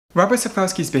Robert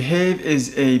Sapolsky's Behave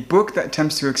is a book that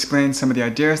attempts to explain some of the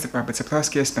ideas that Robert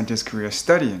Sapolsky has spent his career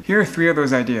studying. Here are three of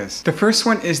those ideas. The first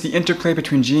one is the interplay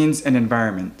between genes and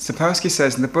environment. Sapolsky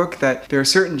says in the book that there are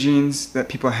certain genes that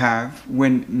people have,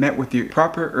 when met with the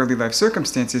proper early life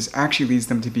circumstances, actually leads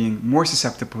them to being more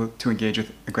susceptible to engage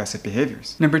with aggressive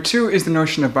behaviors. Number two is the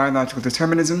notion of biological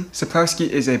determinism. Sapolsky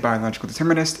is a biological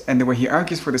determinist, and the way he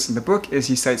argues for this in the book is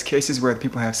he cites cases where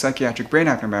people have psychiatric brain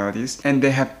abnormalities and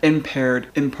they have impaired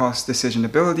impulse decision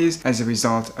abilities as a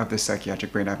result of this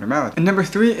psychiatric brain abnormality. And number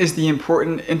three is the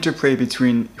important interplay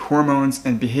between hormones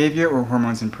and behavior, or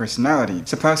hormones and personality.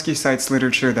 Sapolsky cites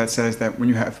literature that says that when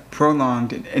you have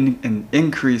prolonged and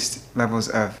increased levels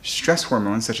of stress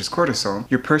hormones such as cortisol,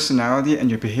 your personality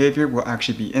and your behavior will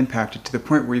actually be impacted to the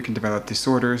point where you can develop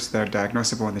disorders that are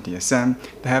diagnosable in the DSM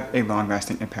that have a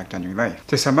long-lasting impact on your life.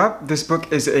 To sum up, this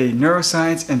book is a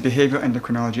neuroscience and behavioral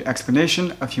endocrinology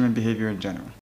explanation of human behavior in general.